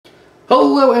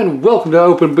Hello and welcome to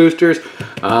Open Boosters.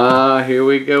 Here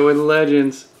we go with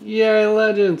Legends. Yay,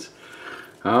 Legends.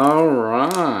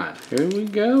 Alright, here we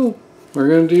go. We're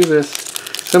going to do this.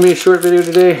 It's going to be a short video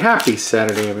today. Happy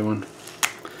Saturday, everyone.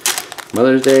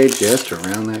 Mother's Day just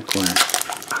around that corner.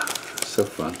 So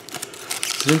fun.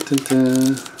 Dun, dun,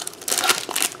 dun.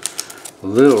 A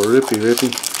little rippy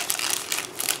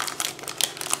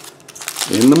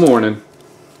in the morning.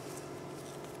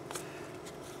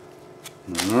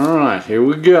 Alright, here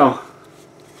we go.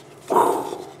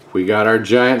 We got our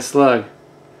giant slug.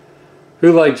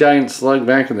 Who liked giant slug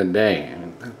back in the day? I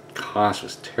mean, the cost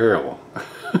was terrible.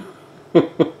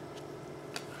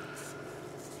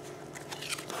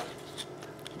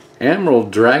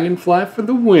 Emerald Dragonfly for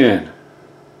the win.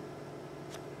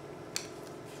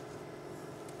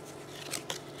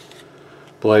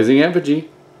 Blazing Effigy.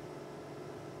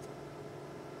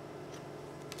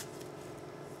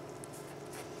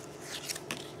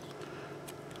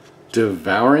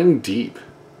 Devouring Deep.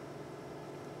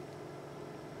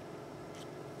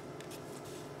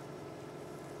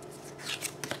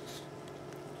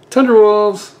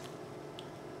 Thunderwolves.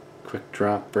 Quick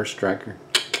drop, burst striker.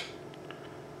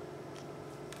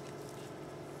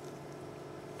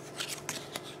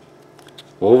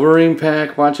 Wolverine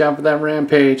pack, watch out for that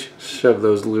rampage. Shove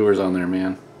those lures on there,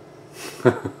 man.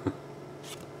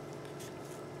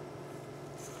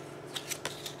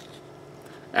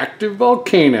 Active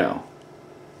Volcano.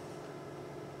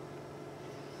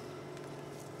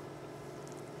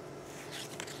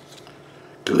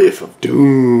 Glyph of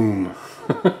Doom.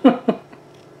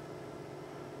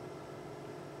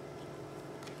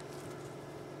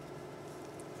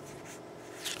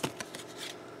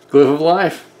 Glyph of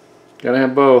Life. Gotta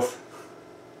have both.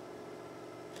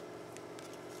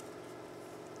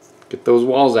 Get those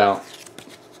walls out.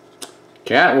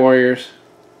 Cat Warriors.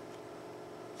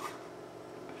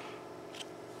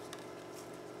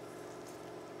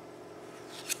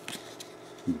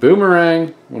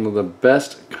 Boomerang, one of the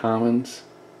best commons.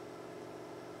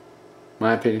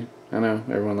 My opinion. I know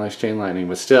everyone likes Chain Lightning,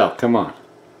 but still, come on.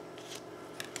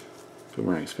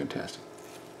 Boomerang's fantastic.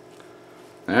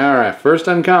 Alright, first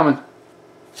uncommon.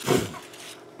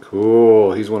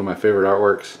 Cool. He's one of my favorite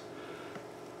artworks.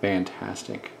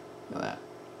 Fantastic. Look at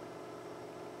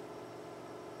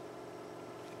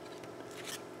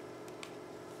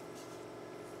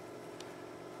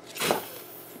that.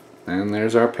 And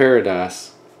there's our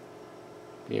Parados.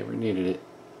 If you ever needed it.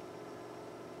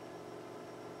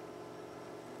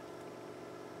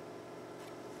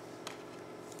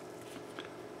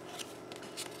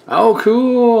 Oh,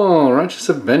 cool! Righteous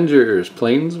Avengers,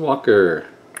 Planeswalker.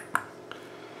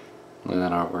 Look at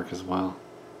that artwork as well.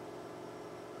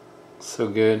 So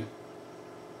good.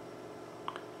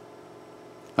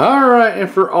 Alright, and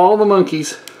for all the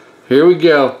monkeys, here we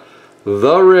go.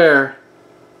 The rare.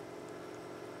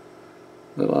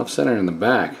 A little off center in the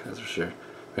back, that's for sure.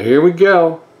 But here we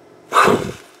go.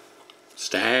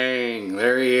 Stang,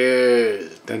 there he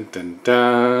is. Dun dun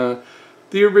dun.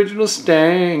 The original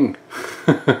Stang.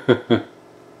 Dun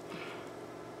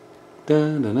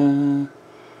dun dun.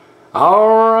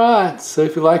 Alright, so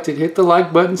if you liked it, hit the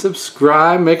like button,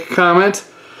 subscribe, make a comment.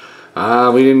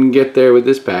 We didn't get there with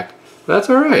this pack. But that's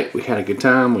alright. We had a good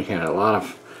time. We had a lot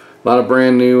of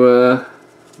brand new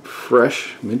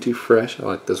fresh, minty fresh. I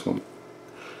like this one.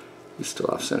 He's still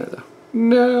off center though.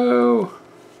 No.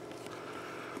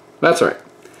 That's alright.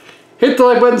 Hit the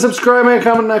like button, subscribe, make a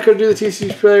comment. I'm not going to do the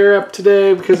TCG player app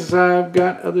today because I've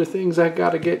got other things I got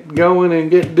to get going and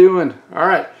get doing.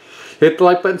 Alright. Hit the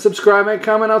like button, subscribe, make a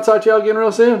comment. I'll talk to y'all again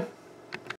real soon.